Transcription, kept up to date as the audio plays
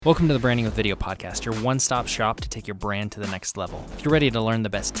Welcome to the Branding with Video podcast, your one-stop shop to take your brand to the next level. If you're ready to learn the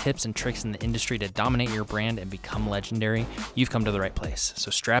best tips and tricks in the industry to dominate your brand and become legendary, you've come to the right place. So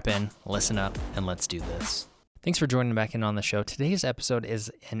strap in, listen up, and let's do this. Thanks for joining back in on the show. Today's episode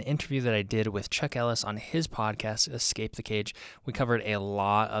is an interview that I did with Chuck Ellis on his podcast, Escape the Cage. We covered a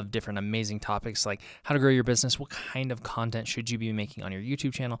lot of different amazing topics like how to grow your business, what kind of content should you be making on your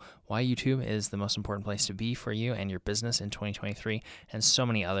YouTube channel, why YouTube is the most important place to be for you and your business in 2023, and so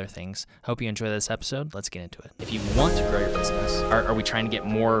many other things. Hope you enjoy this episode. Let's get into it. If you want to grow your business, are we trying to get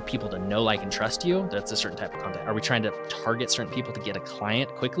more people to know, like, and trust you? That's a certain type of content. Are we trying to target certain people to get a client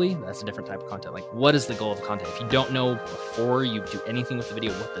quickly? That's a different type of content. Like, what is the goal of the content? If you don't know before you do anything with the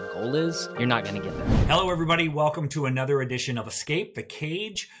video what the goal is, you're not going to get there. Hello, everybody. Welcome to another edition of Escape the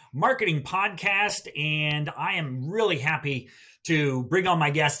Cage Marketing Podcast. And I am really happy to bring on my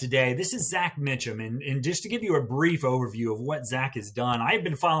guest today. This is Zach Mitchum. And just to give you a brief overview of what Zach has done, I've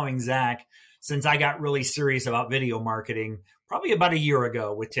been following Zach since I got really serious about video marketing, probably about a year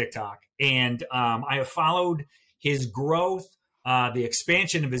ago with TikTok. And I have followed his growth, the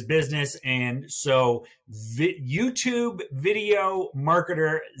expansion of his business. And so YouTube video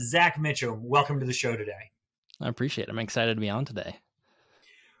marketer, Zach Mitchum, welcome to the show today. I appreciate it. I'm excited to be on today.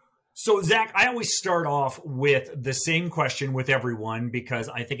 So Zach, I always start off with the same question with everyone because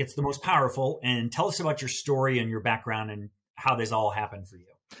I think it's the most powerful. And tell us about your story and your background and how this all happened for you.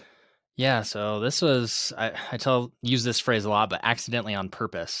 Yeah, so this was, use this phrase a lot, but accidentally on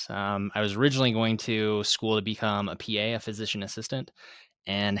purpose. I was originally going to school to become a PA, a physician assistant,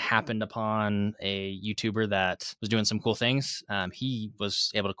 and happened upon a YouTuber that was doing some cool things. He was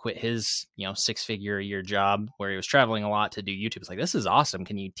able to quit his, six-figure a year job where he was traveling a lot to do YouTube. It's like, this is awesome.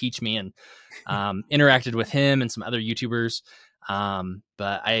 Can you teach me? And interacted with him and some other YouTubers.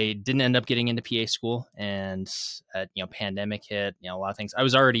 But I didn't end up getting into PA school, and pandemic hit, a lot of things. I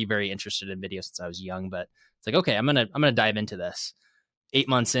was already very interested in video since I was young, but it's like, okay, I'm going to dive into this. 8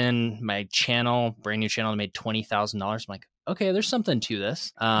 months in, my channel, brand new channel, made $20,000. I'm like, okay, there's something to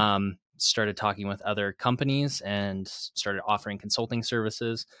this. Started talking with other companies and started offering consulting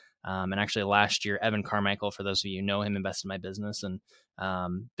services. And actually last year, Evan Carmichael, for those of you who know him, invested in my business, and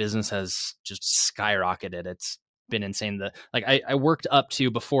business has just skyrocketed. It's been insane. I worked up to,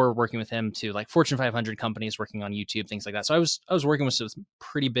 before working with him, to like Fortune 500 companies working on YouTube, things like that. So I was working with some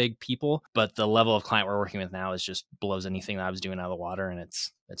pretty big people, but the level of client we're working with now is just blows anything that I was doing out of the water. And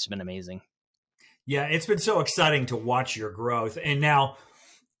it's been amazing. Yeah, it's been so exciting to watch your growth. And now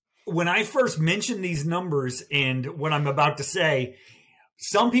when I first mentioned these numbers and what I'm about to say,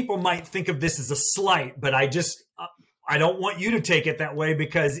 some people might think of this as a slight, but I don't want you to take it that way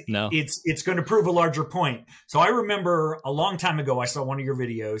because it's going to prove a larger point. So I remember a long time ago, I saw one of your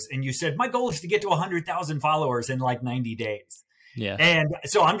videos and you said, my goal is to get to 100,000 followers in like 90 days. Yeah. And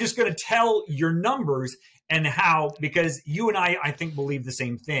so I'm just going to tell your numbers and how, because you and I think, believe the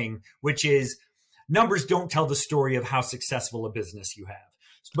same thing, which is numbers don't tell the story of how successful a business you have.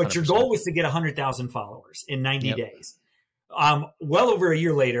 But 100%. Your goal was to get 100,000 followers in 90 days. Well over a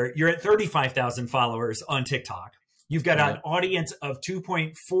year later, you're at 35,000 followers on TikTok. You've got an audience of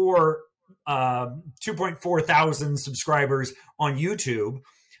 2.4 thousand subscribers on YouTube,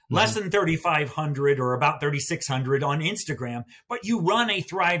 less than 3,500 or about 3,600 on Instagram, but you run a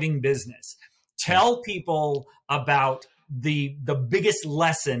thriving business. Tell people about the biggest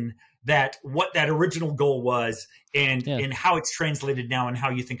lesson, that what that original goal was and how it's translated now and how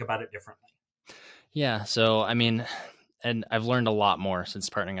you think about it differently. Yeah. So, and I've learned a lot more since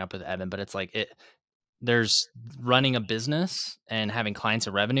partnering up with Evan, but it's like there's running a business and having clients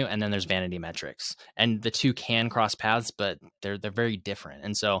and revenue, and then there's vanity metrics, and the two can cross paths, but they're very different.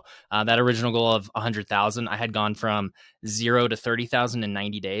 And so that original goal of 100,000, I had gone from 0 to 30,000 in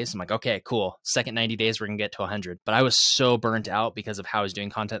 90 days. I'm like, okay, cool. Second 90 days, we're going to get to 100. But I was so burnt out because of how I was doing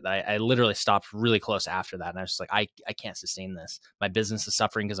content that I literally stopped really close after that. And I was just like, I can't sustain this. My business is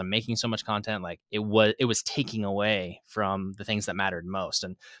suffering because I'm making so much content. Like it was taking away from the things that mattered most.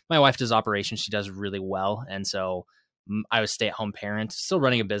 And my wife does operations. She does really well. And so I was a stay-at-home parent, still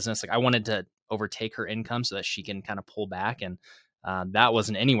running a business. Like I wanted to overtake her income so that she can kind of pull back. And that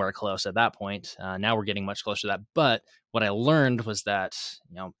wasn't anywhere close at that point. Now we're getting much closer to that. But what I learned was that,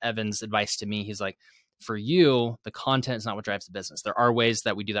 Evan's advice to me, he's like, for you, the content is not what drives the business. There are ways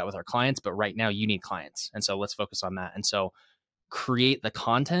that we do that with our clients, but right now you need clients. And so let's focus on that. And so create the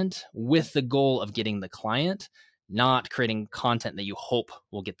content with the goal of getting the client, not creating content that you hope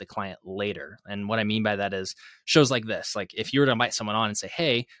will get the client later. And what I mean by that is shows like this. Like if you were to invite someone on and say,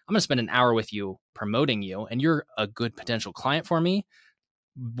 hey, I'm going to spend an hour with you promoting you and you're a good potential client for me,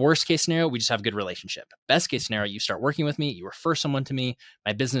 Worst case scenario, we just have a good relationship. Best case scenario, you start working with me, you refer someone to me,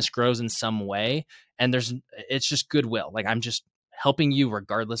 my business grows in some way, and it's just goodwill. Like I'm just helping you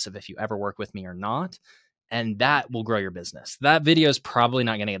regardless of if you ever work with me or not. And that will grow your business. That video is probably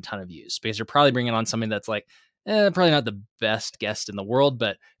not getting a ton of views because you're probably bringing on something that's like, probably not the best guest in the world,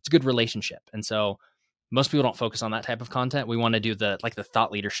 but it's a good relationship. And so most people don't focus on that type of content. We want to do the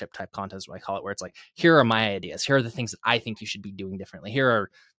thought leadership type content is what I call it, where it's like, here are my ideas. Here are the things that I think you should be doing differently. Here are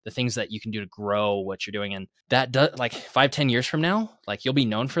the things that you can do to grow what you're doing. And that does, like 5-10 years from now, like you'll be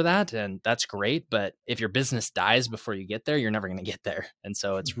known for that. And that's great. But if your business dies before you get there, you're never going to get there. And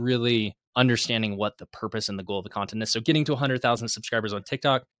so it's really understanding what the purpose and the goal of the content is. So getting to 100,000 subscribers on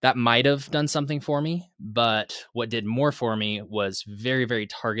TikTok, that might have done something for me. But what did more for me was very, very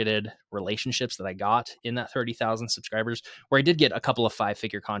targeted relationships that I got in that 30,000 subscribers, where I did get a couple of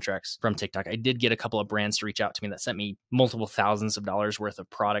 5-figure contracts from TikTok. I did get a couple of brands to reach out to me that sent me multiple thousands of dollars worth of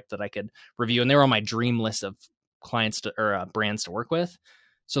product that I could review. And they were on my dream list of clients or brands to work with.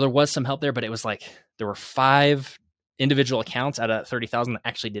 So there was some help there, but it was like there were 5 individual accounts out of 30,000 that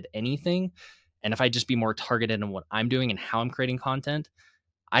actually did anything. And if I just be more targeted in what I'm doing and how I'm creating content,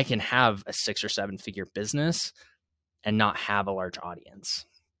 I can have a 6 or 7-figure business and not have a large audience.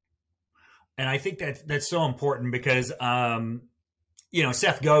 And I think that's so important because,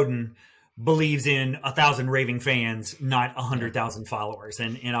 Seth Godin believes in 1,000 raving fans, not 100,000 followers.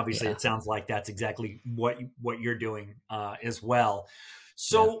 And obviously it sounds like that's exactly what you're doing as well.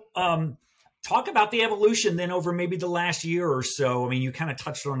 So, talk about the evolution then over maybe the last year or so. I mean, you kind of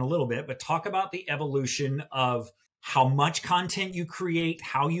touched on a little bit, but talk about the evolution of how much content you create,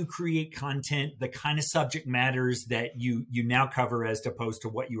 how you create content, the kind of subject matters that you now cover as opposed to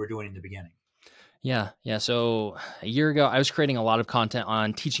what you were doing in the beginning. Yeah. So a year ago, I was creating a lot of content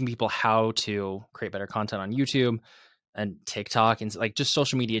on teaching people how to create better content on YouTube and TikTok and like just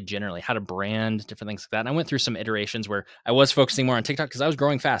social media generally, how to brand, different things like that. And I went through some iterations where I was focusing more on TikTok because I was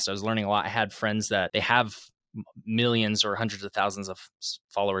growing fast. I was learning a lot. I had friends that they have millions or hundreds of thousands of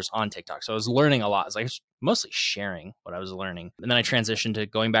followers on TikTok. So I was learning a lot. I was like mostly sharing what I was learning. And then I transitioned to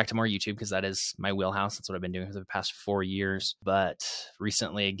going back to more YouTube because that is my wheelhouse. That's what I've been doing for the past 4 years. But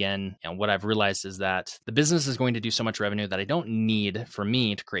recently, again, what I've realized is that the business is going to do so much revenue that I don't need for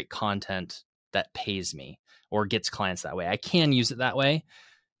me to create content that pays me or gets clients that way. I can use it that way.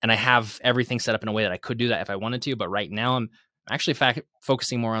 And I have everything set up in a way that I could do that if I wanted to. But right now I'm actually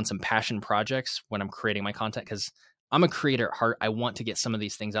focusing more on some passion projects when I'm creating my content because I'm a creator at heart. I want to get some of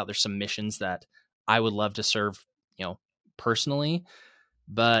these things out. There's some missions that I would love to serve, personally,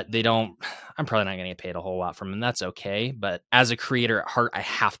 but I'm probably not going to get paid a whole lot from them. That's okay. But as a creator at heart, I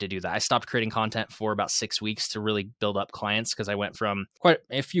have to do that. I stopped creating content for about 6 weeks to really build up clients because I went from quite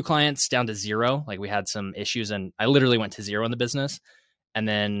a few clients down to 0. Like we had some issues and I literally went to 0 in the business and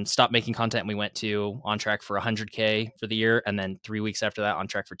then stopped making content. And we went to on track for 100K for the year. And then 3 weeks after that on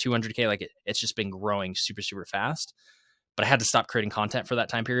track for 200K. Like it's just been growing super, super fast. But I had to stop creating content for that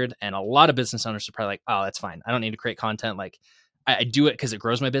time period. And a lot of business owners are probably like, oh, that's fine. I don't need to create content. Like I do it because it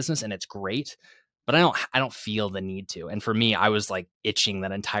grows my business and it's great, but I don't feel the need to. And for me, I was like itching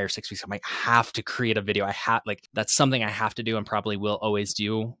that entire 6 weeks. I'm like, I have to create a video. That's something I have to do and probably will always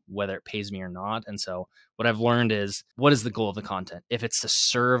do, whether it pays me or not. And so what I've learned is, what is the goal of the content? If it's to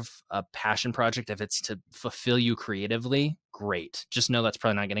serve a passion project, if it's to fulfill you creatively, great. Just know that's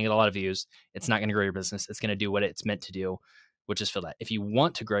probably not going to get a lot of views. It's not going to grow your business. It's going to do what it's meant to do, which is fill that. If you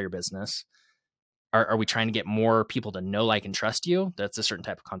want to grow your business, are we trying to get more people to know, like, and trust you? That's a certain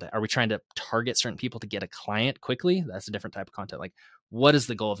type of content. Are we trying to target certain people to get a client quickly? That's a different type of content. Like, what is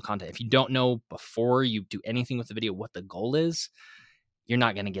the goal of the content? If you don't know before you do anything with the video what the goal is, you're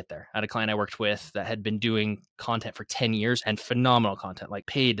not going to get there. I had a client I worked with that had been doing content for 10 years and phenomenal content, like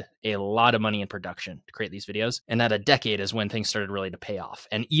paid a lot of money in production to create these videos. And at a decade is when things started really to pay off.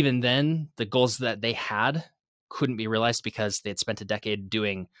 And even then, the goals that they had couldn't be realized because they had spent a decade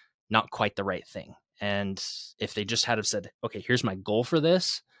doing not quite the right thing. And if they just had have said, okay, here's my goal for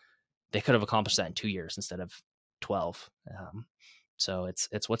this, they could have accomplished that in 2 years instead of 12. So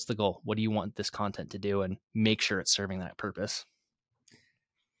it's what's the goal? What do you want this content to do? And make sure it's serving that purpose.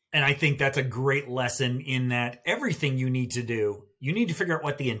 And I think that's a great lesson in that everything you need to do, you need to figure out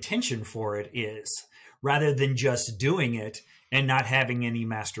what the intention for it is rather than just doing it and not having any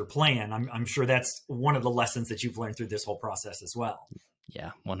master plan. I'm sure that's one of the lessons that you've learned through this whole process as well.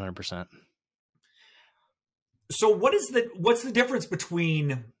 Yeah, 100%. So what's the difference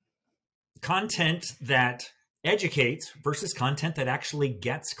between content that educates versus content that actually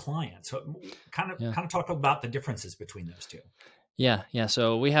gets clients? So kind of talk about the differences between those two. Yeah, yeah.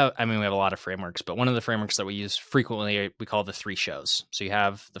 So we have, I mean, we have a lot of frameworks, but one of the frameworks that we use frequently, we call the three shows. So you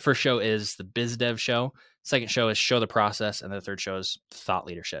have the first show is the biz dev show, second show is show the process, and the third show is thought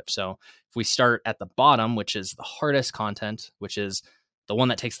leadership. So if we start at the bottom, which is the hardest content, which is the one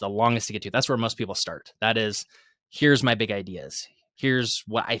that takes the longest to get to, that's where most people start. That is, here's my big ideas. Here's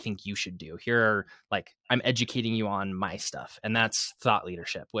what I think you should do. Here are, like, I'm educating you on my stuff. And that's thought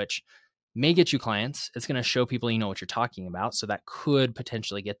leadership, which may get you clients. It's going to show people you know what you're talking about. So that could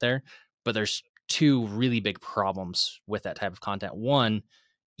potentially get there. But there's two really big problems with that type of content. One,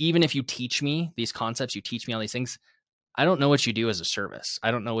 even if you teach me these concepts, you teach me all these things, I don't know what you do as a service.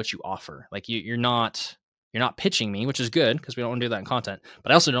 I don't know what you offer. Like you're not pitching me, which is good because we don't want to do that in content,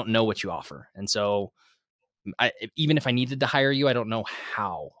 but I also don't know what you offer. And so even if I needed to hire you, I don't know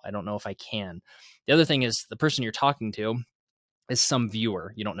how. I don't know if I can. The other thing is the person you're talking to is some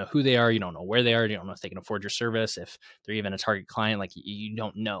viewer. You don't know who they are. You don't know where they are. You don't know if they can afford your service, if they're even a target client. Like you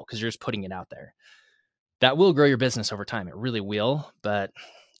don't know because you're just putting it out there. That will grow your business over time. It really will, but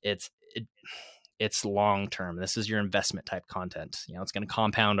it's it, it's long term. This is your investment type content. It's going to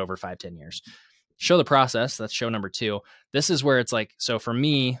compound over 5-10 years. Show the process. That's show number 2. This is where it's like, so for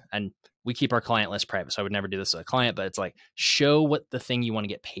me, and we keep our client list private, so I would never do this with a client, but it's like, show what the thing you want to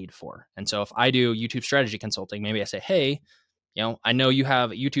get paid for. And so if I do YouTube strategy consulting, maybe I say, hey, I know you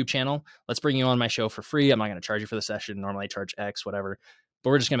have a YouTube channel. Let's bring you on my show for free. I'm not going to charge you for the session. Normally I charge X, whatever, but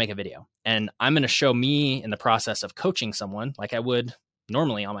we're just going to make a video. And I'm going to show me in the process of coaching someone like I would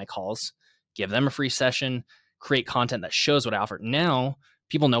normally on my calls, give them a free session, create content that shows what I offer. Now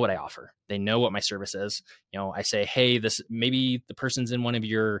people know what I offer. They know what my service is. I say, hey, this, maybe the person's in one of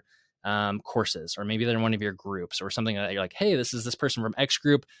your courses, or maybe they're in one of your groups or something like that. You're like, hey, this is this person from X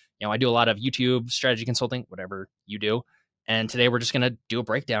group. I do a lot of YouTube strategy consulting, whatever you do. And today we're just going to do a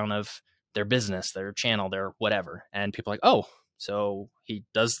breakdown of their business, their channel, their whatever. And people are like, oh, so he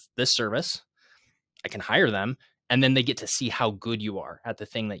does this service. I can hire them. And then they get to see how good you are at the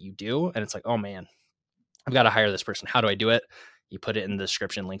thing that you do. And it's like, oh man, I've got to hire this person. How do I do it? You put it in the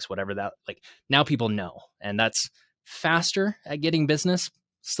description, links, whatever that, like, now people know. And that's faster at getting business,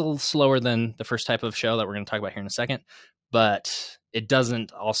 still slower than the first type of show that we're going to talk about here in a second, but it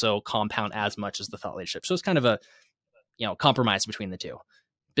doesn't also compound as much as the thought leadership. So it's kind of a, compromise between the two.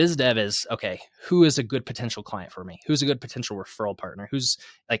 Biz dev is, okay, who is a good potential client for me? Who's a good potential referral partner? Who's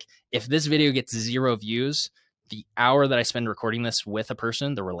like, if this video gets 0 views, the hour that I spend recording this with a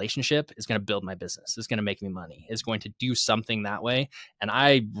person, the relationship is going to build my business. It's going to make me money. It's going to do something that way. And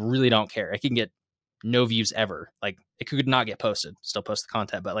I really don't care. I can get no views ever. Like, it could not get posted, still post the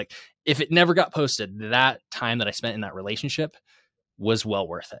content. But like, if it never got posted, that time that I spent in that relationship was well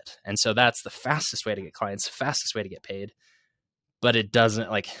worth it. And so that's the fastest way to get clients, fastest way to get paid. But it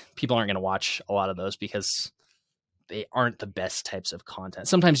doesn't, like, people aren't going to watch a lot of those because they aren't the best types of content.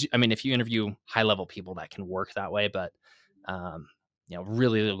 Sometimes, I mean, if you interview high level people, that can work that way. But,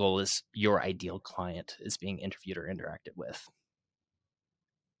 really the goal is your ideal client is being interviewed or interacted with.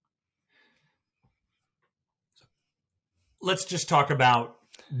 Let's just talk about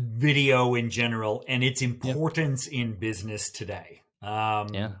video in general and its Yep. importance in business today.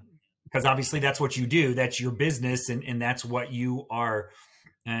 Yeah. Because obviously that's what you do. That's your business, and that's what you are.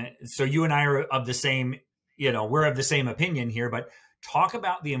 So you and I are of the same, we're of the same opinion here, but talk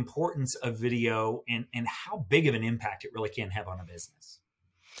about the importance of video and how big of an impact it really can have on a business.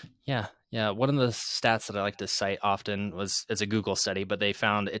 Yeah. Yeah. One of the stats that I like to cite often it's a Google study, but they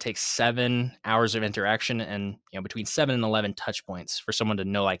found it takes 7 hours of interaction and, between 7 and 11 touch points for someone to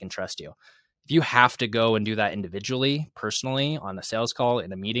know I can trust you. If you have to go and do that individually, personally, on a sales call,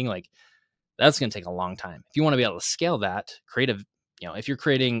 in a meeting, like, that's going to take a long time. If you want to be able to scale that, if you're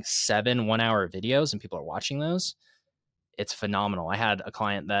creating 7 1-hour videos and people are watching those, it's phenomenal. I had a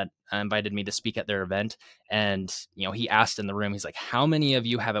client that invited me to speak at their event, and he asked in the room, he's like, how many of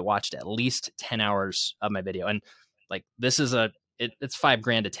you have watched at least 10 hours of my video? And like, this is it's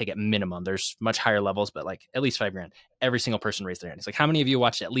 $5,000 a ticket minimum. There's much higher levels, but like at least $5,000. Every single person raised their hand. He's like, how many of you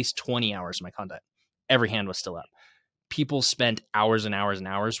watched at least 20 hours of my content? Every hand was still up. People spent hours and hours and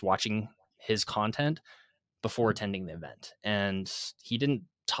hours watching his content before attending the event. And he didn't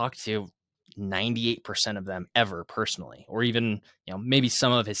talk to 98% of them ever personally, or even, maybe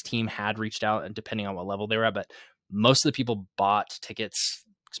some of his team had reached out, and depending on what level they were at, but most of the people bought tickets,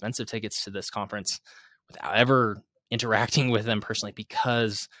 expensive tickets to this conference, without ever interacting with them personally,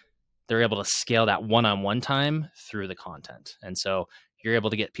 because they're able to scale that one-on-one time through the content. And so you're able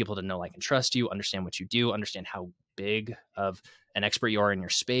to get people to know, like, and trust you, understand what you do, understand how big of an expert you are in your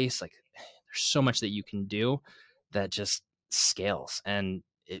space. Like, there's so much that you can do that just scales. And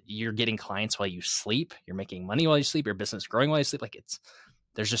you're getting clients while you sleep, you're making money while you sleep, your business is growing while you sleep. Like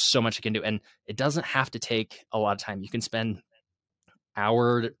there's just so much you can do. And it doesn't have to take a lot of time. You can spend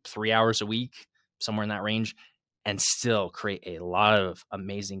hour to 3 hours a week, somewhere in that range, and still create a lot of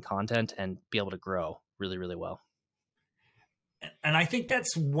amazing content and be able to grow really, really well. And I think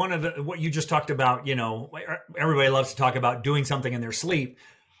that's one of what you just talked about. Everybody loves to talk about doing something in their sleep,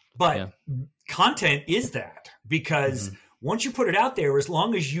 Yeah. but content is that, because Mm-hmm. once you put it out there, as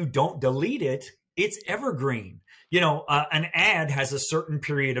long as you don't delete it, it's evergreen. An ad has a certain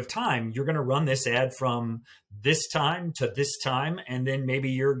period of time. You're going to run this ad from this time to this time, and then maybe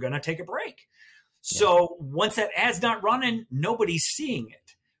you're going to take a break. Yeah. So once that ad's not running, nobody's seeing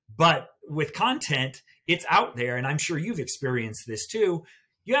it. But with content, it's out there. And I'm sure you've experienced this too.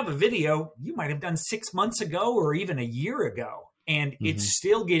 You have a video you might have done 6 months ago or even a year ago, and Mm-hmm. it's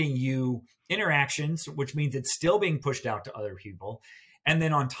still getting you interactions, which means it's still being pushed out to other people. And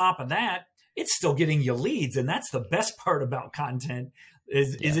then on top of that, it's still getting you leads. And that's the best part about content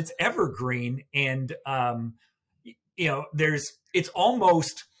is it's evergreen. And, it's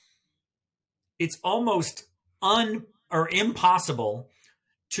almost or impossible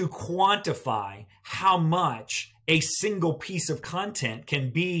to quantify how much a single piece of content can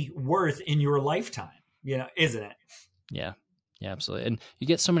be worth in your lifetime, isn't it? Yeah. Yeah, absolutely. And you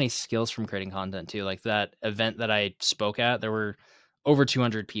get so many skills from creating content too. Like that event that I spoke at, there were over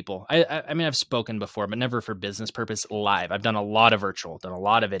 200 people. I mean, I've spoken before, but never for business purpose live. I've done a lot of virtual, done a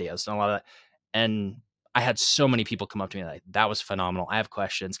lot of videos, done a lot of that. And I had so many people come up to me like, that was phenomenal. I have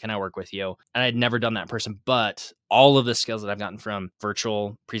questions. Can I work with you? And I'd never done that in person, but all of the skills that I've gotten from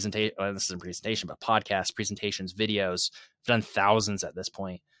virtual presentation, this isn't a presentation, but podcasts, presentations, videos, I've done thousands at this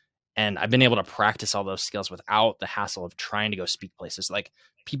point. And I've been able to practice all those skills without the hassle of trying to go speak places. Like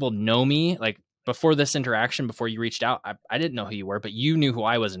people know me, like before this interaction, before you reached out, I didn't know who you were, but you knew who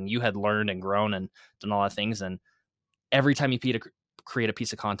I was and you had learned and grown and done a lot of things. And every time you create a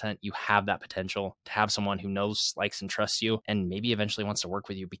piece of content, you have that potential to have someone who knows, likes, and trusts you, and maybe eventually wants to work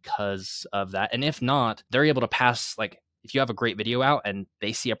with you because of that. And if not, they're able to pass, like, if you have a great video out and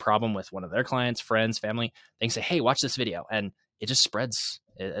they see a problem with one of their clients, friends, family, they can say, hey, watch this video. And it just spreads.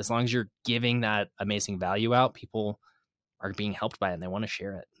 As long as you're giving that amazing value out, people are being helped by it and they want to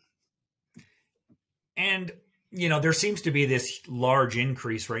share it. And, there seems to be this large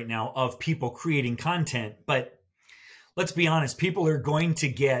increase right now of people creating content, but let's be honest, people are going to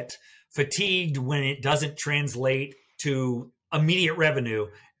get fatigued when it doesn't translate to immediate revenue.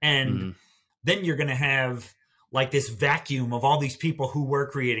 And then you're going to have like this vacuum of all these people who were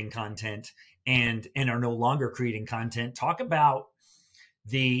creating content and are no longer creating content. Talk about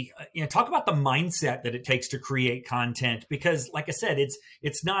the mindset that it takes to create content, because like I said,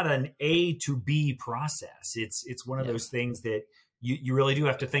 it's not an A to B process. It's one of those things that you really do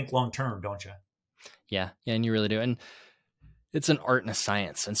have to think long term, don't you? Yeah, and you really do. And it's an art and a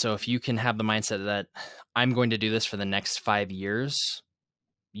science. And so if you can have the mindset that I'm going to do this for the next 5 years,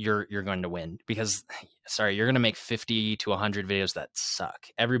 you're going to win, because you're going to make 50 to 100 videos that suck.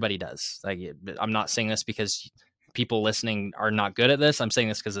 Everybody does. Like, I'm not saying this because people listening are not good at this. I'm saying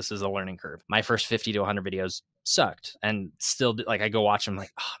this because this is a learning curve. My first 50 to 100 videos sucked, and still, like, I go watch them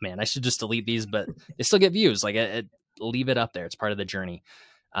like, oh man, I should just delete these, but they still get views. Like, leave it up there. It's part of the journey.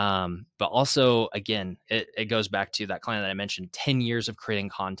 But also, again, it goes back to that client that I mentioned, 10 years of creating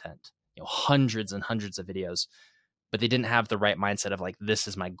content, hundreds and hundreds of videos, but they didn't have the right mindset of like, this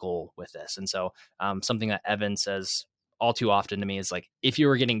is my goal with this. And so something that Evan says all too often to me is like, if you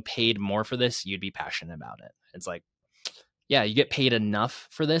were getting paid more for this, you'd be passionate about it. It's like, yeah, you get paid enough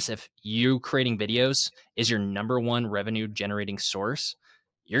for this. If you creating videos is your number one revenue generating source,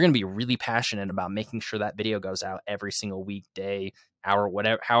 you're going to be really passionate about making sure that video goes out every single week, day, hour,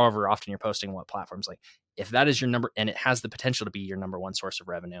 whatever, however often you're posting, what platforms. Like, if that is your number and it has the potential to be your number one source of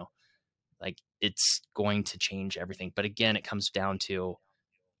revenue, like, it's going to change everything. But again, it comes down to,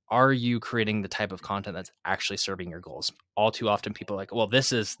 are you creating the type of content that's actually serving your goals? All too often people are like, well,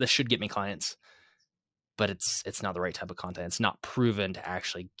 this should get me clients, but it's not the right type of content. It's not proven to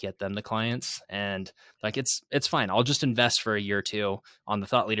actually get them the clients. And like, it's fine. I'll just invest for a year or two on the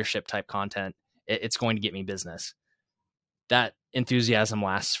thought leadership type content. It's going to get me business. That enthusiasm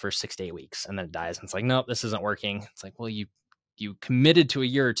lasts for 6 to 8 weeks and then it dies. And it's like, nope, this isn't working. It's like, well, you committed to a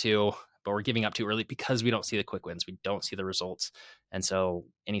year or two, but we're giving up too early because we don't see the quick wins. We don't see the results. And so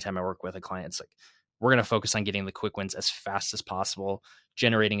anytime I work with a client, it's like, we're going to focus on getting the quick wins as fast as possible,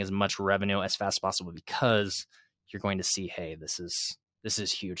 generating as much revenue as fast as possible, because you're going to see, hey, this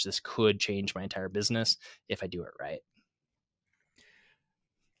is huge. This could change my entire business if I do it right.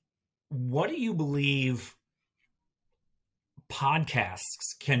 What do you believe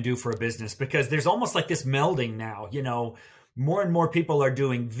podcasts can do for a business? Because there's almost like this melding now, more and more people are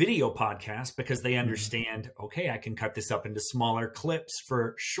doing video podcasts because they Mhm. understand, okay, I can cut this up into smaller clips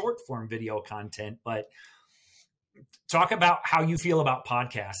for short form video content. But talk about how you feel about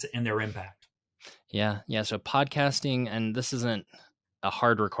podcasts and their impact. Yeah. Yeah. So podcasting, and this isn't a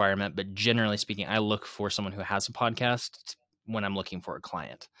hard requirement, but generally speaking, I look for someone who has a podcast when I'm looking for a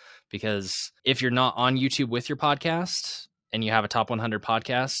client. Because if you're not on YouTube with your podcast and you have a top 100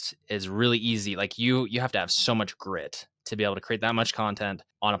 podcast, is really easy. Like you have to have so much grit to be able to create that much content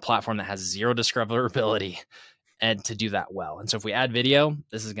on a platform that has zero discoverability and to do that well. And so if we add video,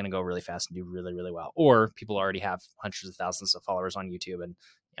 this is going to go really fast and do really, really well. Or people already have hundreds of thousands of followers on YouTube, and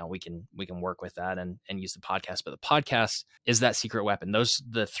we can work with that and use the podcast. But the podcast is that secret weapon.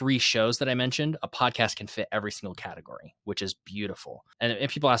 The three shows that I mentioned, a podcast can fit every single category, which is beautiful. And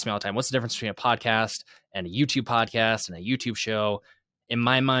people ask me all the time, what's the difference between a podcast and a YouTube podcast and a YouTube show? In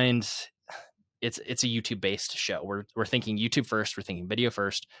my mind, it's a YouTube based show. We're thinking YouTube first, we're thinking video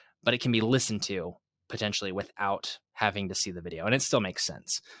first, but it can be listened to potentially without having to see the video, and it still makes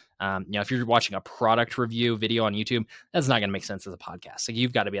sense. If you're watching a product review video on YouTube, that's not going to make sense as a podcast. Like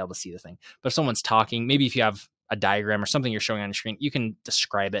you've got to be able to see the thing. But if someone's talking, maybe if you have a diagram or something you're showing on your screen, you can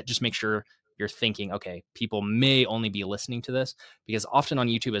describe it. Just make sure you're thinking, okay, people may only be listening to this, because often on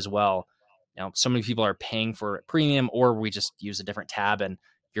YouTube as well, so many people are paying for premium, or we just use a different tab, and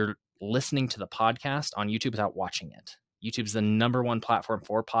you're listening to the podcast on YouTube without watching it. YouTube's the number one platform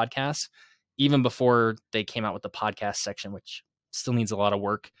for podcasts, even before they came out with the podcast section, which still needs a lot of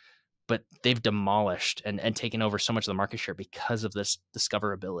work, but they've demolished and taken over so much of the market share because of this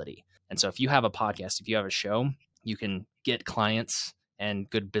discoverability. And so if you have a podcast, if you have a show, you can get clients and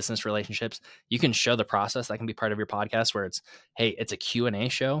good business relationships. You can show the process. That can be part of your podcast, where it's, hey, it's a Q&A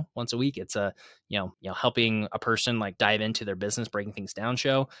show once a week. It's a, helping a person like dive into their business, breaking things down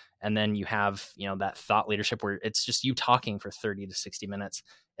show. And then you have, that thought leadership where it's just you talking for 30 to 60 minutes.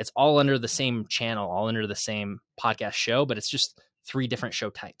 It's all under the same channel, all under the same podcast show, but it's just three different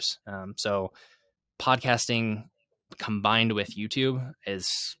show types. So podcasting combined with YouTube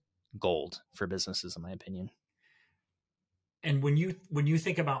is gold for businesses, in my opinion. And when you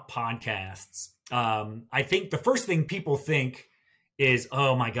think about podcasts, I think the first thing people think is,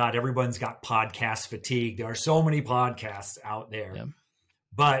 oh my God, everyone's got podcast fatigue. There are so many podcasts out there. Yeah.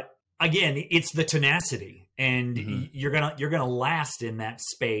 But again, it's the tenacity, and Mm-hmm. you're gonna last in that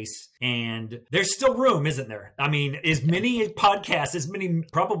space. And there's still room, isn't there? I mean, as many podcasts, as many,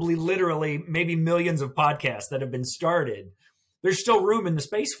 probably literally maybe millions of podcasts that have been started, there's still room in the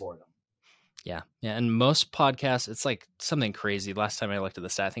space for them. Yeah. Yeah. And most podcasts, it's like something crazy. Last time I looked at the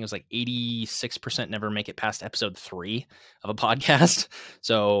stat, I think it was like 86% never make it past episode 3 of a podcast.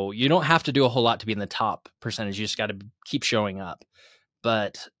 So you don't have to do a whole lot to be in the top percentage. You just got to keep showing up.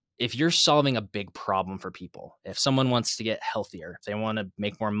 But if you're solving a big problem for people, if someone wants to get healthier, if they want to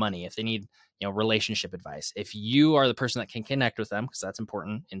make more money, if they need, relationship advice, if you are the person that can connect with them, because that's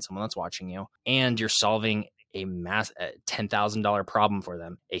important in someone that's watching you, and you're solving a $10,000 problem for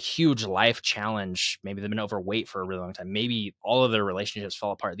them, a huge life challenge. Maybe they've been overweight for a really long time. Maybe all of their relationships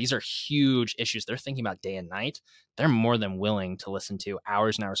fall apart. These are huge issues they're thinking about day and night. They're more than willing to listen to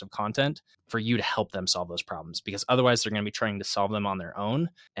hours and hours of content for you to help them solve those problems, because otherwise they're going to be trying to solve them on their own.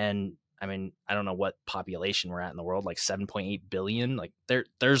 And I mean, I don't know what population we're at in the world, like 7.8 billion. Like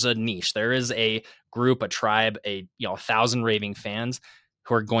there's a niche. There is a group, a tribe, 1,000 raving fans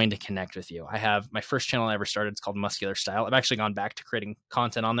who are going to connect with you. I have my first channel I ever started. It's called Muscular Style. I've actually gone back to creating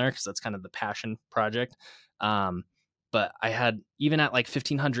content on there because that's kind of the passion project. But I had, even at like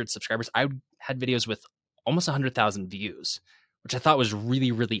 1,500 subscribers, I had videos with almost 100,000 views, which I thought was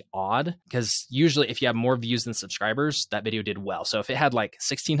really, really odd, because usually if you have more views than subscribers, that video did well. So if it had like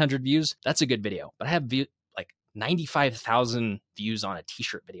 1,600 views, that's a good video. But I have like 95,000 views on a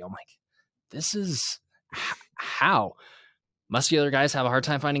t-shirt video. I'm like, this is how? Muscular guys have a hard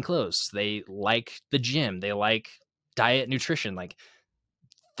time finding clothes. They like the gym. They like diet, nutrition. Like,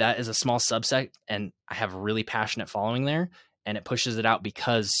 that is a small subset, and I have a really passionate following there, and it pushes it out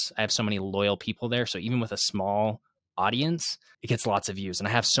because I have so many loyal people there. So even with a small audience, it gets lots of views. And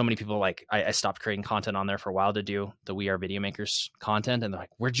I have so many people, like, I stopped creating content on there for a while to do the We Are Video Makers content, and they're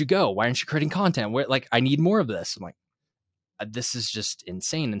like, where'd you go? Why aren't you creating content? Like, I need more of this. I'm like, this is just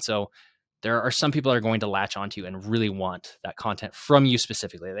insane. And so there are some people that are going to latch onto you and really want that content from you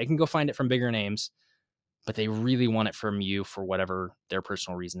specifically. They can go find it from bigger names, but they really want it from you for whatever their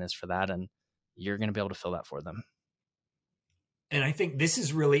personal reason is for that. And you're going to be able to fill that for them. And I think this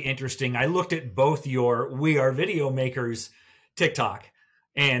is really interesting. I looked at both your We Are Video Makers TikTok,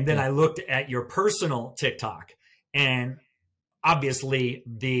 and then I looked at your personal TikTok. And obviously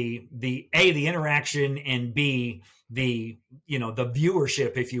the interaction, and B, the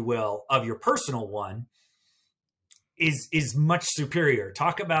viewership, if you will, of your personal one is much superior.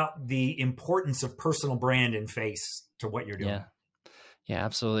 Talk about the importance of personal brand and face to what you're Yeah. doing. Yeah,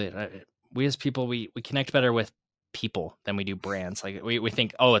 absolutely. We as people, we connect better with people than we do brands. Like we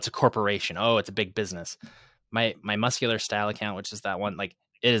think, oh, it's a corporation. Oh, it's a big business. My muscular style account, which is that one, like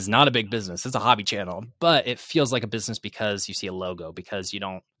it is not a big business. It's a hobby channel, but it feels like a business because you see a logo, because you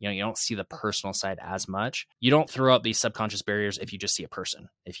don't see the personal side as much. You don't throw up these subconscious barriers if you just see a person.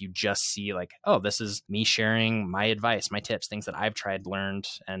 If you just see like, oh, this is me sharing my advice, my tips, things that I've tried, learned,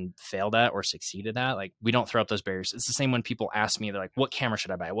 and failed at or succeeded at. Like we don't throw up those barriers. It's the same when people ask me, they're like, what camera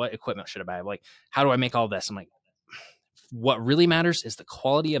should I buy? What equipment should I buy? Like, how do I make all this? I'm like, what really matters is the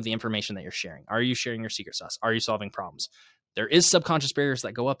quality of the information that you're sharing. Are you sharing your secret sauce? Are you solving problems? There is subconscious barriers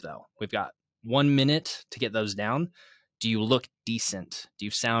that go up though. We've got 1 minute to get those down. Do you look decent? Do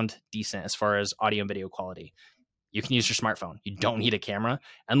you sound decent as far as audio and video quality? You can use your smartphone. You don't need a camera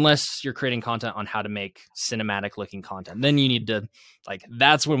unless you're creating content on how to make cinematic looking content. Then you need to, like,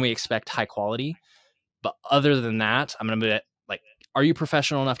 that's when we expect high quality. But other than that, I'm going to be like, are you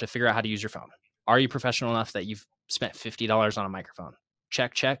professional enough to figure out how to use your phone? Are you professional enough that you've spent $50 on a microphone?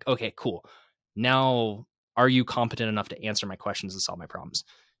 Check, check. Okay, cool. Now, are you competent enough to answer my questions and solve my problems?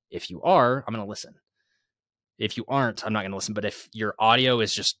 If you are, I'm going to listen. If you aren't, I'm not going to listen. But if your audio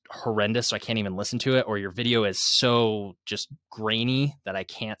is just horrendous, so I can't even listen to it, or your video is so just grainy that I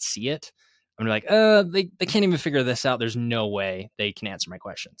can't see it, I'm like, they can't even figure this out. There's no way they can answer my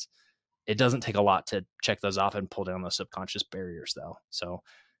questions. It doesn't take a lot to check those off and pull down those subconscious barriers, though. So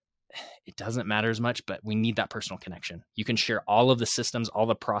it doesn't matter as much, but we need that personal connection. You can share all of the systems, all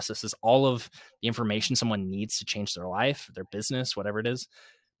the processes, all of the information someone needs to change their life, their business, whatever it is.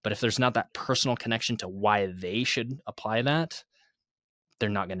 But if there's not that personal connection to why they should apply that, they're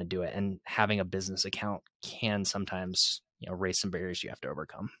not going to do it. And having a business account can sometimes, raise some barriers you have to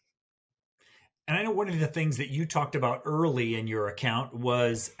overcome. And I know one of the things that you talked about early in your account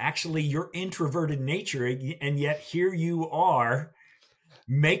was actually your introverted nature. And yet here you are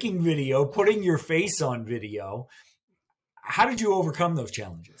making video, putting your face on video. How did you overcome those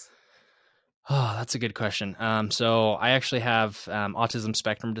challenges? Oh, that's a good question. So I actually have autism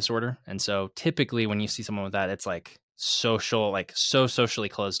spectrum disorder. And so typically when you see someone with that, it's like social, like so socially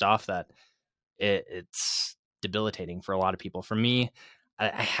closed off that it's debilitating for a lot of people. For me,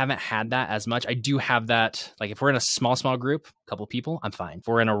 I haven't had that as much. I do have that. Like if we're in a small group, a couple people, I'm fine. If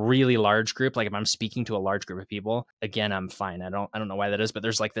we're in a really large group, like if I'm speaking to a large group of people, again, I'm fine. I don't know why that is, but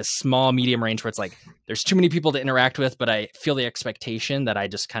there's like this small medium range where it's like, there's too many people to interact with, but I feel the expectation that I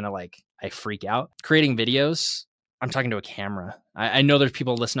just kind of like, I freak out. Creating videos, I'm talking to a camera. I know there's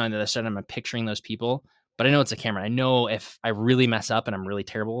people listening on the other side. I'm picturing those people, but I know it's a camera. I know if I really mess up and I'm really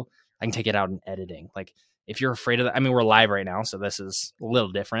terrible, I can take it out in editing. Like if you're afraid of that, I mean, we're live right now, so this is a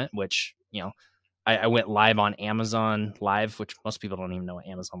little different, which, I went live on Amazon Live, which most people don't even know what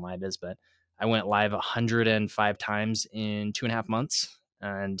Amazon Live is, but I went live 105 times in 2.5 months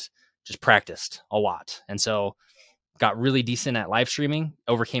and just practiced a lot. And so got really decent at live streaming,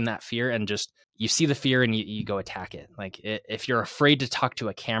 overcame that fear, and just, you see the fear and you go attack it. Like if you're afraid to talk to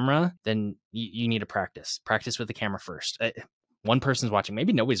a camera, then you need to practice with the camera first. One person's watching,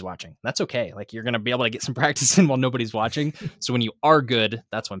 maybe nobody's watching. That's okay. Like you're going to be able to get some practice in while nobody's watching. So when you are good,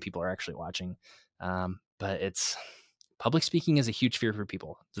 that's when people are actually watching. But public speaking is a huge fear for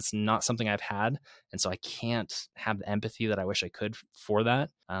people. It's not something I've had. And so I can't have the empathy that I wish I could for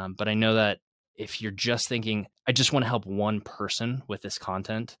that. But I know that if you're just thinking, I just want to help one person with this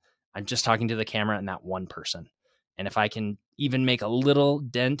content, I'm just talking to the camera and that one person. And if I can even make a little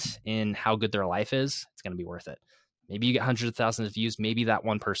dent in how good their life is, it's going to be worth it. Maybe you get hundreds of thousands of views. Maybe that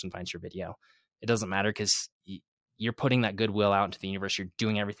one person finds your video. It doesn't matter because you're putting that goodwill out into the universe. You're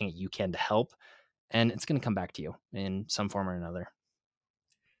doing everything that you can to help, and it's going to come back to you in some form or another.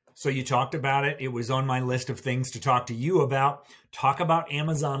 So you talked about it. It was on my list of things to talk to you about. Talk about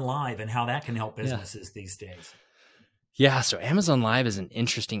Amazon Live and how that can help businesses these days. Yeah. So Amazon Live is an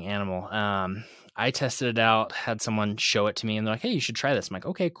interesting animal. I tested it out, had someone show it to me and they're like, hey, you should try this. I'm like,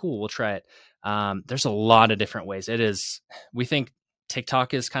 okay, cool. We'll try it. There's a lot of different ways. We think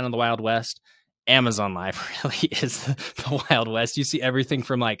TikTok is kind of the Wild West. Amazon Live really is the Wild West. You see everything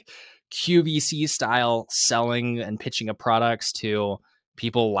from like QVC style selling and pitching of products to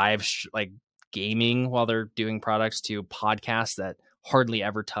people like gaming while they're doing products to podcasts that hardly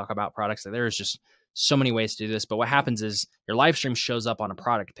ever talk about products. There is just so many ways to do this. But what happens is your live stream shows up on a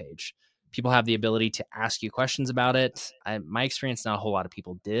product page. people have the ability to ask you questions about it. My experience, not a whole lot of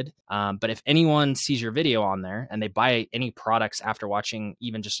people did. But if anyone sees your video on there and they buy any products after watching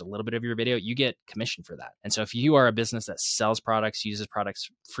even just a little bit of your video, you get commission for that. And so if you are a business that sells products, uses products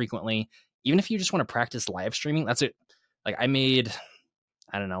frequently, even if you just want to practice live streaming, that's it. Like I made,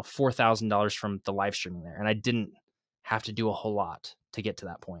 I don't know, $4,000 from the live streaming there, and I didn't have to do a whole lot to get to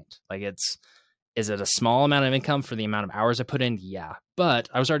that point. Like is it a small amount of income for the amount of hours I put in? Yeah. But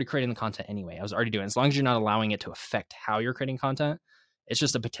I was already creating the content anyway. I was already doing it. As long as you're not allowing it to affect how you're creating content, it's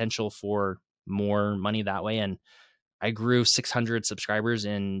just a potential for more money that way. And I grew 600 subscribers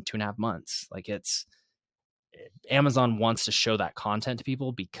in 2.5 months. Like Amazon wants to show that content to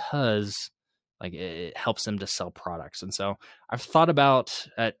people because like it helps them to sell products. And so I've thought about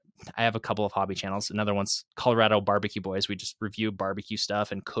I have a couple of hobby channels. Another one's Colorado Barbecue Boys. We just review barbecue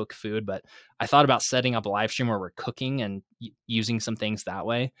stuff and cook food. But I thought about setting up a live stream where we're cooking and using some things that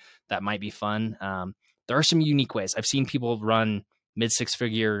way. That might be fun. There are some unique ways. I've seen people run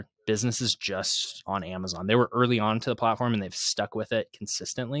mid-6-figure businesses just on Amazon. They were early on to the platform and they've stuck with it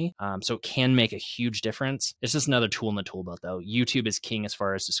consistently. So it can make a huge difference. It's just another tool in the tool belt though. YouTube is king as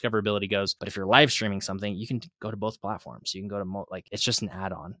far as discoverability goes. But if you're live streaming something, you can go to both platforms. You can go to like, it's just an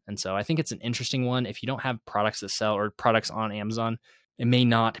add-on. And so I think it's an interesting one. If you don't have products that sell or products on Amazon, it may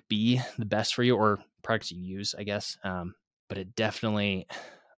not be the best for you, or products you use, I guess. But it definitely,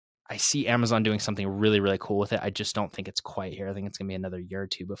 I see Amazon doing something really, really cool with it. I just don't think it's quite here. I think it's going to be another year or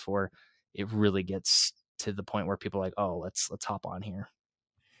two before it really gets to the point where people are like, oh, let's hop on here.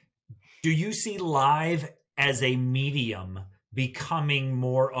 Do you see live as a medium becoming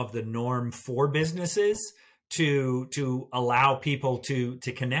more of the norm for businesses to allow people to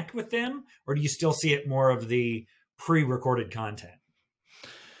connect with them? Or do you still see it more of the pre-recorded content?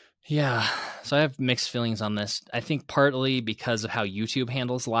 Yeah. So I have mixed feelings on this. I think partly because of how YouTube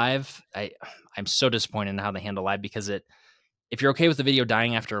handles live. I'm so disappointed in how they handle live because if you're okay with the video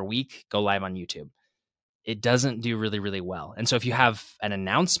dying after a week, go live on YouTube. It doesn't do really, really well. And so if you have an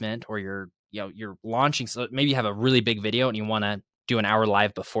announcement or you're launching, so maybe you have a really big video and you want to do an hour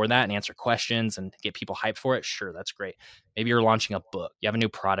live before that and answer questions and get people hyped for it. Sure, that's great. Maybe you're launching a book, you have a new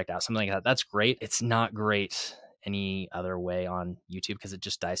product out, something like that. That's great. It's not great any other way on YouTube because it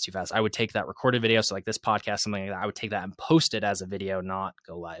just dies too fast. I would take that recorded video, so like this podcast, something like that, I would take that and post it as a video, not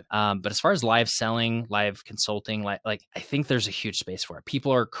go live. But as far as live selling, live consulting, like I think there's a huge space for it.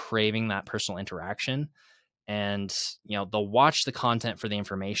 People are craving that personal interaction. And they'll watch the content for the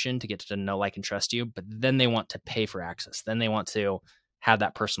information to get to know, like, and trust you, but then they want to pay for access. Then they want to have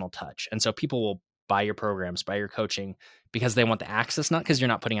that personal touch. And so people will buy your programs, buy your coaching because they want the access, not because you're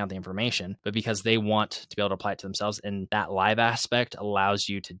not putting out the information, but because they want to be able to apply it to themselves. And that live aspect allows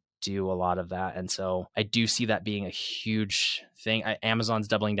you to do a lot of that. And so I do see that being a huge thing. Amazon's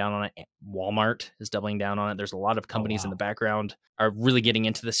doubling down on it. Walmart is doubling down on it. There's a lot of companies in the background are really getting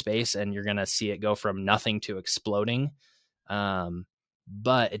into the space, and you're going to see it go from nothing to exploding.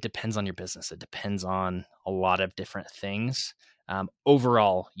 But it depends on your business. It depends on a lot of different things.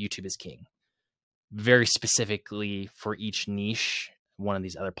 Overall, YouTube is king. Very specifically for each niche, one of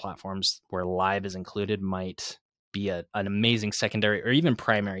these other platforms where live is included might be an amazing secondary or even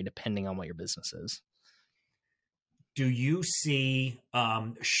primary, depending on what your business is. Do you see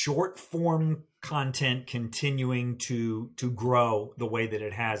short form content continuing to grow the way that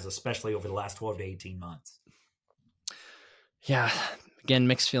it has, especially over the last 12 to 18 months? Yeah. Again,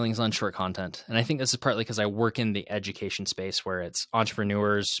 mixed feelings on short content. And I think this is partly because I work in the education space where it's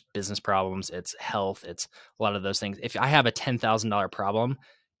entrepreneurs, business problems, it's health, it's a lot of those things. If I have a $10,000 problem,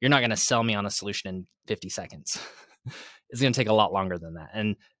 you're not going to sell me on a solution in 50 seconds. It's going to take a lot longer than that.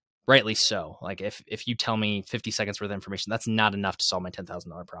 And rightly so. Like if you tell me 50 seconds worth of information, that's not enough to solve my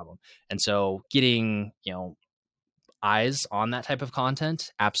 $10,000 problem. And so getting, eyes on that type of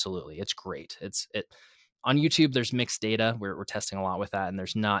content, absolutely. It's great. On YouTube, there's mixed data. We're testing a lot with that, and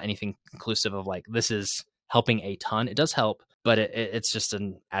there's not anything conclusive of like, this is helping a ton. It does help, but it's just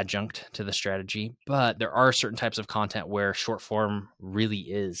an adjunct to the strategy. But there are certain types of content where short form really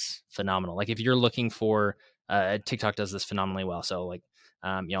is phenomenal. Like if you're looking for, TikTok does this phenomenally well. So like,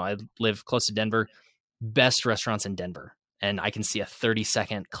 I live close to Denver, best restaurants in Denver. And I can see a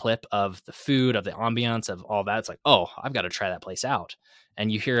 30-second clip of the food, of the ambiance, of all that. It's like, oh, I've got to try that place out.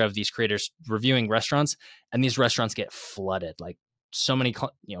 And you hear of these creators reviewing restaurants, and these restaurants get flooded. Like so many,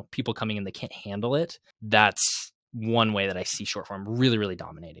 people coming in, they can't handle it. That's one way that I see short form really, really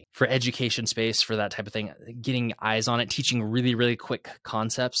dominating. For education space, for that type of thing, getting eyes on it, teaching really, really quick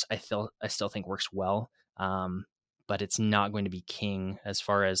concepts, I still think works well. But it's not going to be king as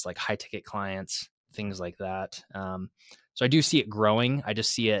far as like high ticket clients, things like that. So I do see it growing. I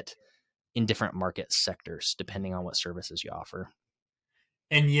just see it in different market sectors, depending on what services you offer.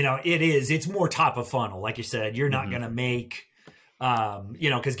 And, it's more top of funnel. Like you said, you're not Mm-hmm. going to make,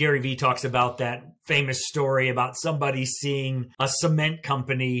 because Gary Vee talks about that famous story about somebody seeing a cement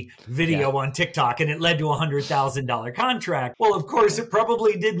company video on TikTok and it led to $100,000 contract. Well, of course, it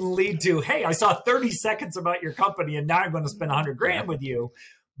probably didn't lead to, hey, I saw 30 seconds about your company and now I'm going to spend 100 grand with you.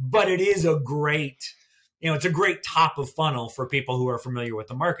 But it is a great, it's a great top of funnel for people who are familiar with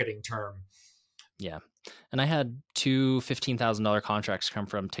the marketing term. Yeah. And I had two $15,000 contracts come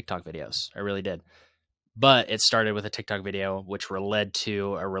from TikTok videos. I really did. But it started with a TikTok video, which led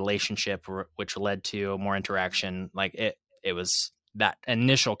to a relationship, which led to more interaction. Like it was that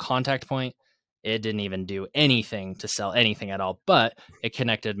initial contact point. It didn't even do anything to sell anything at all, but it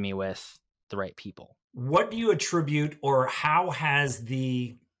connected me with the right people. What do you attribute, or how has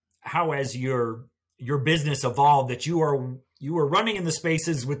your business evolved that you are running in the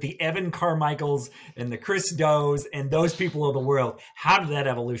spaces with the Evan Carmichaels and the Chris Does and those people of the world? How did that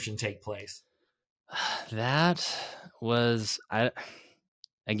evolution take place? That was,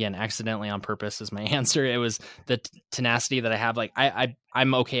 again, accidentally on purpose is my answer. It was the tenacity that I have. Like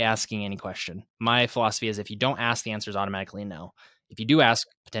I'm okay asking any question. My philosophy is if you don't ask, the answer is automatically no. If you do ask,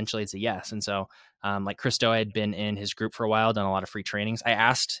 potentially it's a yes. And so like Christo, I had been in his group for a while, done a lot of free trainings. I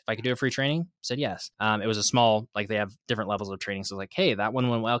asked if I could do a free training, said yes. It was a small, like they have different levels of training. So like, hey, that one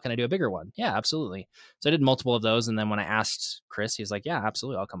went well. Can I do a bigger one? Yeah, absolutely. So I did multiple of those. And then when I asked Chris, he was like, yeah,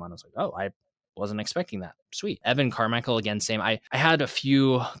 absolutely. I'll come on. I was like, oh, I wasn't expecting that. Sweet. Evan Carmichael, again, same. I had a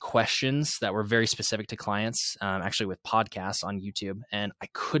few questions that were very specific to clients, actually with podcasts on YouTube, and I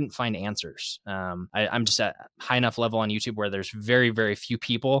couldn't find answers. I'm just at high enough level on YouTube where there's very, very few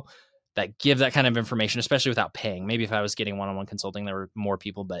people that give that kind of information, especially without paying. Maybe if I was getting one-on-one consulting, there were more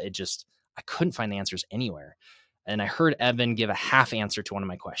people, but I couldn't find the answers anywhere. And I heard Evan give a half answer to one of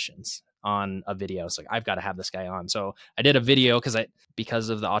my questions on a video. It's like, I've got to have this guy on. So I did a video because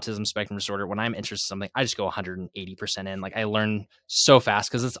of the autism spectrum disorder, when I'm interested in something, I just go 180% in. Like I learn so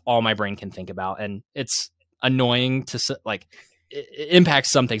fast because it's all my brain can think about. And it's annoying to like, it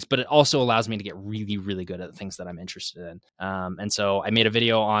impacts some things, but it also allows me to get really, really good at the things that I'm interested in. And so I made a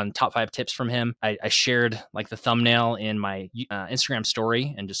video on top 5 tips from him. I shared like the thumbnail in my Instagram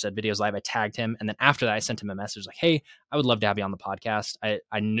story and just said videos live. I tagged him. And then after that, I sent him a message like, hey, I would love to have you on the podcast.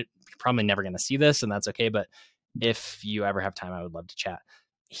 You're probably never going to see this and that's okay. But if you ever have time, I would love to chat.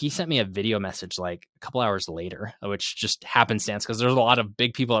 He sent me a video message like a couple hours later, which just happenstance because there's a lot of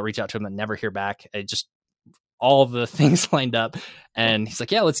big people that reach out to him that never hear back. It just, all the things lined up and he's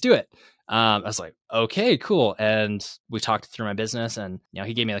like, yeah, let's do it. I was like, okay, cool. And we talked through my business and,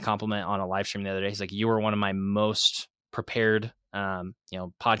 he gave me the compliment on a live stream the other day. He's like, you were one of my most prepared,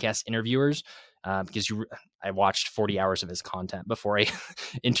 podcast interviewers, because I watched 40 hours of his content before I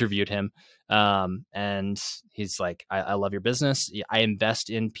interviewed him. And he's like, I love your business. I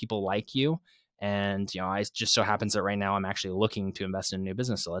invest in people like you. And, I just so happens that right now I'm actually looking to invest in a new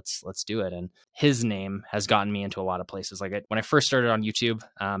business. So let's do it. And his name has gotten me into a lot of places. Like when I first started on YouTube,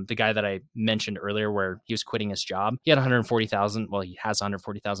 the guy that I mentioned earlier, where he was quitting his job, he had 140,000. Well, he has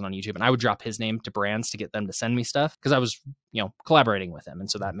 140,000 on YouTube. And I would drop his name to brands to get them to send me stuff because I was, collaborating with him. And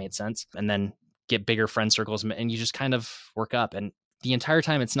so that made sense. And then get bigger friend circles and you just kind of work up. And the entire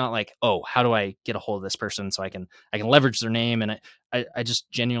time it's not like, oh, how do I get a hold of this person so I can leverage their name? And I just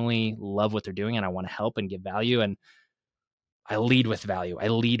genuinely love what they're doing and I want to help and give value. And I lead with value. I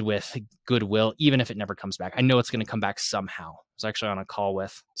lead with goodwill, even if it never comes back. I know it's going to come back somehow. I was actually on a call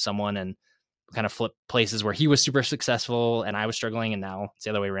with someone and kind of flip places where he was super successful and I was struggling. And now it's the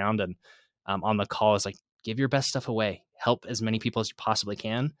other way around. And on the call, it's like, give your best stuff away, help as many people as you possibly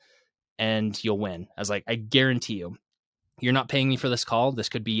can, and you'll win. I was like, I guarantee you, you're not paying me for this call. This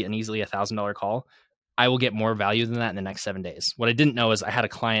could be an easily $1,000 call. I will get more value than that in the next 7 days. What I didn't know is I had a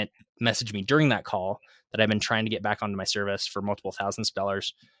client message me during that call that I've been trying to get back onto my service for multiple thousands of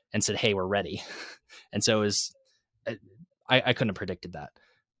dollars and said, hey, we're ready. And so I couldn't have predicted that.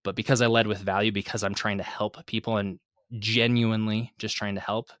 But because I led with value, because I'm trying to help people and genuinely just trying to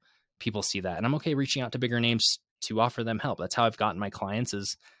help, people see that. And I'm okay reaching out to bigger names to offer them help. That's how I've gotten my clients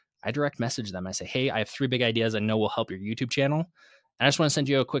is I direct message them. I say, hey, I have 3 big ideas I know will help your YouTube channel. And I just want to send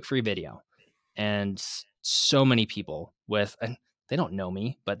you a quick free video. And so many people and they don't know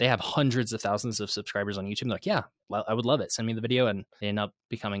me, but they have hundreds of thousands of subscribers on YouTube. They're like, yeah, well, I would love it. Send me the video. And they end up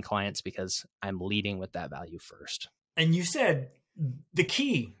becoming clients because I'm leading with that value first. And you said the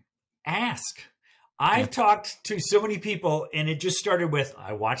key, ask. Yeah. I've talked to so many people, and it just started with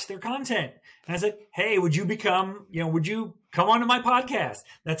I watched their content, and I said, "Hey, would you come onto my podcast?"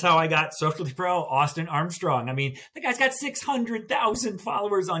 That's how I got Socially Pro Austin Armstrong. I mean, the guy's got 600,000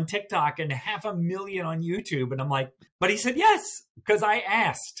 followers on TikTok and 500,000 on YouTube, and I'm like, but he said yes because I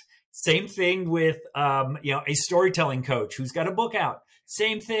asked. Same thing with a storytelling coach who's got a book out.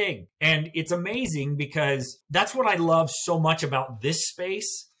 Same thing, and it's amazing because that's what I love so much about this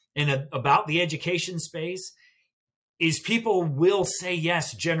space and about the education space is people will say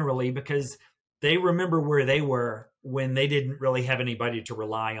yes generally because they remember where they were when they didn't really have anybody to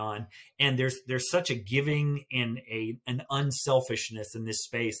rely on, and there's such a giving and an unselfishness in this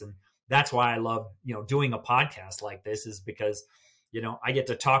space, and that's why I love doing a podcast like this is because I get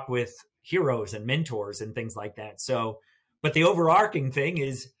to talk with heroes and mentors and things like that. So but the overarching thing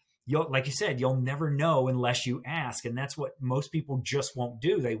is like you said, you'll never know unless you ask. And that's what most people just won't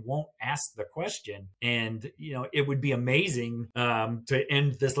do. They won't ask the question. And, it would be amazing to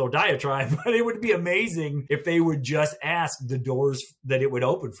end this little diatribe, but it would be amazing if they would just ask the doors that it would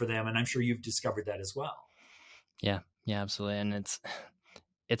open for them. And I'm sure you've discovered that as well. Yeah. Yeah, absolutely. And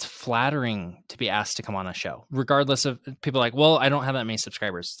it's flattering to be asked to come on a show, regardless of people like, well, I don't have that many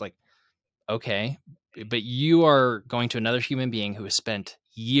subscribers. It's like, okay, but you are going to another human being who has spent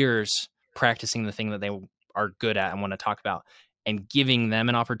years practicing the thing that they are good at and want to talk about and giving them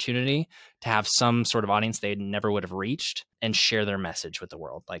an opportunity to have some sort of audience they never would have reached and share their message with the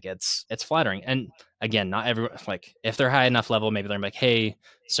world. Like it's flattering. And again, not everyone, like if they're high enough level, maybe they're like, hey,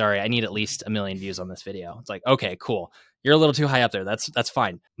 sorry, I need at least 1 million views on this video. It's like, okay, cool. You're a little too high up there. That's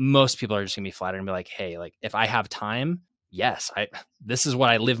fine. Most people are just gonna be flattered and be like, hey, like if I have time, yes, this is what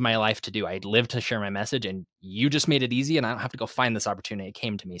I live my life to do. I live to share my message, and you just made it easy, and I don't have to go find this opportunity. It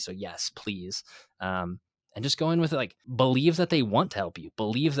came to me. So yes, please. And just go in with it, like believe that they want to help you,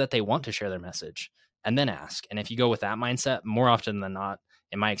 believe that they want to share their message, and then ask. And if you go with that mindset, more often than not,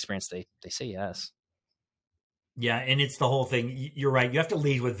 in my experience, they say yes. Yeah, and it's the whole thing. You're right. You have to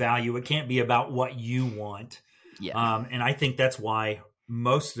lead with value. It can't be about what you want. Yeah. And I think that's why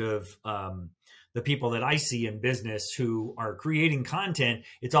most of the people that I see in business who are creating content,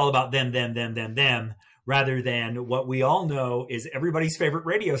 it's all about them, rather than what we all know is everybody's favorite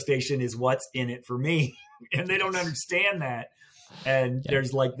radio station is what's in it for me. And they don't understand that. And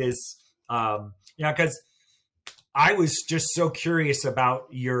there's like this, because I was just so curious about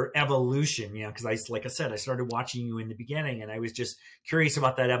your evolution, because like I said, I started watching you in the beginning and I was just curious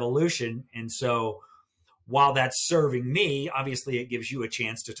about that evolution. And so while that's serving me, obviously it gives you a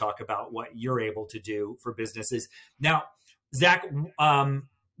chance to talk about what you're able to do for businesses. Now, Zach,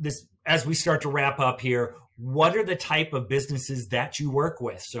 as we start to wrap up here, what are the type of businesses that you work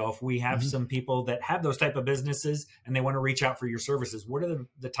with? So if we have some people that have those type of businesses and they want to reach out for your services, what are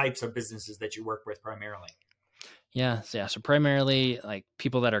the types of businesses that you work with primarily? Yeah. So primarily like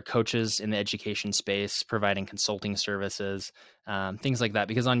people that are coaches in the education space, providing consulting services, things like that.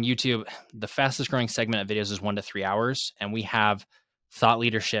 Because on YouTube, the fastest growing segment of videos is 1 to 3 hours. And we have thought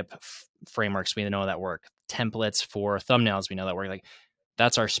leadership frameworks. We know that work. Templates for thumbnails. We know that work. Like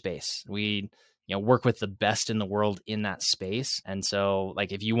that's our space. We work with the best in the world in that space. And so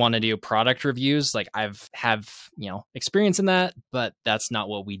like if you want to do product reviews, like I've experience in that, but that's not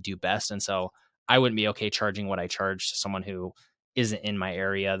what we do best. And so I wouldn't be okay charging what I charge to someone who isn't in my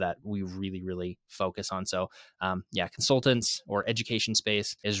area that we really, really focus on. So consultants or education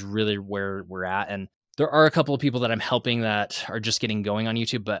space is really where we're at. And there are a couple of people that I'm helping that are just getting going on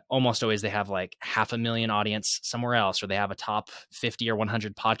YouTube, but almost always they have like 500,000 audience somewhere else, or they have a top 50 or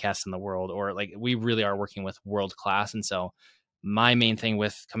 100 podcasts in the world, or like we really are working with world class. And so my main thing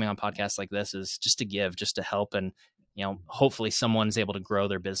with coming on podcasts like this is just to give, just to help. And hopefully someone's able to grow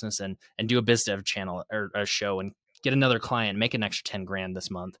their business and do a biz dev channel or a show and get another client, make an extra 10 grand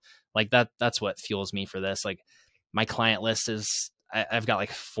this month. Like that's what fuels me for this. Like my client list is, I've got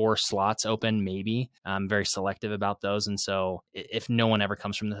like 4 slots open, maybe. I'm very selective about those. And so if no one ever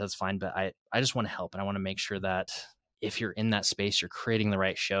comes from this, that's fine. But I just want to help. And I want to make sure that if you're in that space, you're creating the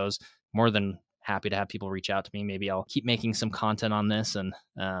right shows. More than happy to have people reach out to me. Maybe I'll keep making some content on this. And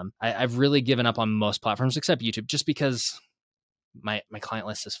I've really given up on most platforms except YouTube, just because my client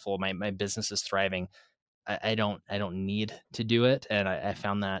list is full. My business is thriving. I don't need to do it. And I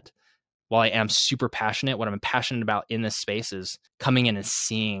found that while I am super passionate, what I'm passionate about in this space is coming in and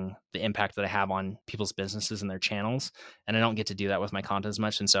seeing the impact that I have on people's businesses and their channels. And I don't get to do that with my content as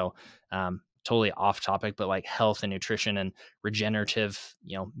much. And so totally off topic, but like health and nutrition and regenerative,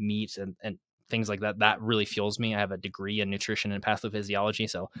 meat and things like that, that really fuels me. I have a degree in nutrition and pathophysiology,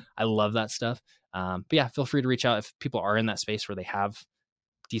 so I love that stuff. But yeah, feel free to reach out if people are in that space where they have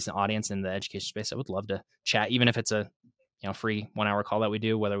decent audience in the education space, I would love to chat, even if it's a free 1 hour call that we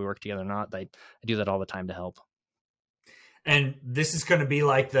do, whether we work together or not. I do that all the time to help. And this is going to be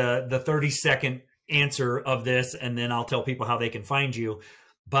like the 30-second answer of this, and then I'll tell people how they can find you.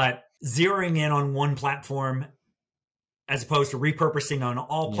 But zeroing in on one platform as opposed to repurposing on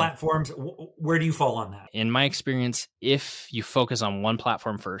all platforms, where do you fall on that? In my experience, if you focus on one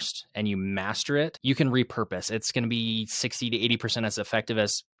platform first and you master it, you can repurpose. It's going to be 60 to 80% as effective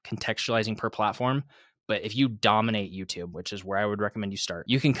as contextualizing per platform. But if you dominate YouTube, which is where I would recommend you start,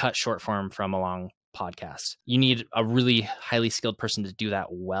 you can cut short form from a long podcast. You need a really highly skilled person to do that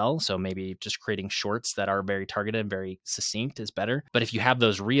well. So maybe just creating shorts that are very targeted, very succinct is better. But if you have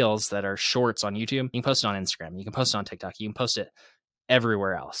those reels that are shorts on YouTube, you can post it on Instagram, you can post it on TikTok, you can post it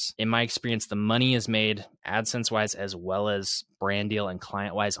everywhere else. In my experience, the money is made AdSense wise as well as brand deal and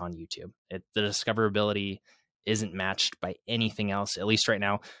client wise on YouTube. The discoverability isn't matched by anything else, at least right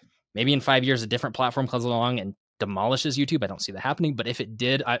now. Maybe in 5 years, a different platform comes along and demolishes YouTube. I don't see that happening. But if it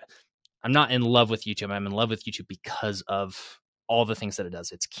did, I'm not in love with YouTube. I'm in love with YouTube because of all the things that it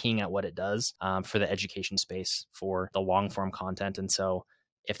does. It's king at what it does for the education space, for the long form content. And so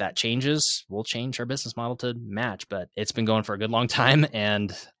if that changes, we'll change our business model to match. But it's been going for a good long time.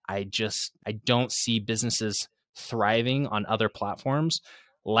 And I don't see businesses thriving on other platforms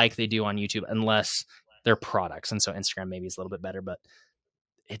like they do on YouTube unless they're products. And so Instagram maybe is a little bit better, but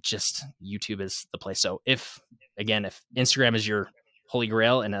YouTube is the place. So if Instagram is your holy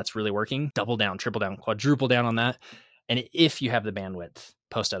grail and that's really working, double down, triple down, quadruple down on that. And if you have the bandwidth,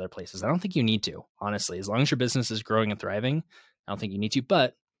 post other places. I don't think you need to, honestly. As long as your business is growing and thriving, I don't think you need to.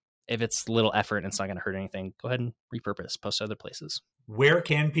 But if it's little effort and it's not going to hurt anything, go ahead and repurpose, post other places. Where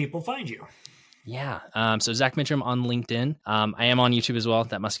can people find you? Yeah. So Zach Mitchum on LinkedIn. I am on YouTube as well,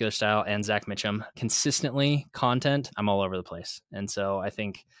 That Muscular Style and Zach Mitchum. Consistently content, I'm all over the place. And so I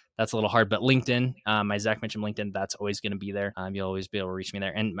think that's a little hard, but LinkedIn, my Zach Mitchum LinkedIn, that's always going to be there. You'll always be able to reach me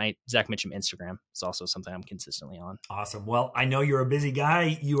there. And my Zach Mitchum Instagram is also something I'm consistently on. Awesome. Well, I know you're a busy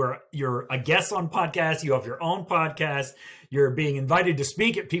guy. You're a guest on podcasts. You have your own podcast. You're being invited to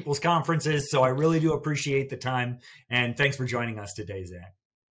speak at people's conferences. So I really do appreciate the time. And thanks for joining us today, Zach.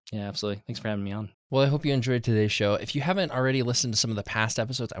 Yeah, absolutely. Thanks for having me on. Well, I hope you enjoyed today's show. If you haven't already listened to some of the past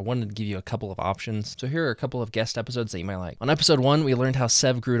episodes, I wanted to give you a couple of options. So here are a couple of guest episodes that you might like. On episode 1, we learned how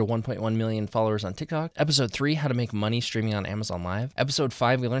Sev grew to 1.1 million followers on TikTok. Episode 3, how to make money streaming on Amazon Live. Episode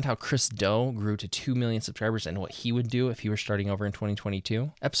 5, we learned how Chris Do grew to 2 million subscribers and what he would do if he were starting over in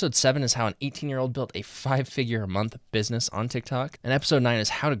 2022. Episode 7 is how an 18-year-old built a 5-figure-a-month business on TikTok. And episode 9 is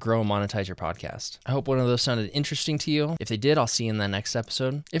how to grow and monetize your podcast. I hope one of those sounded interesting to you. If they did, I'll see you in the next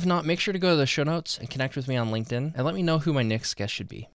episode. If not, make sure to go to the show notes and connect with me on LinkedIn and let me know who my next guest should be.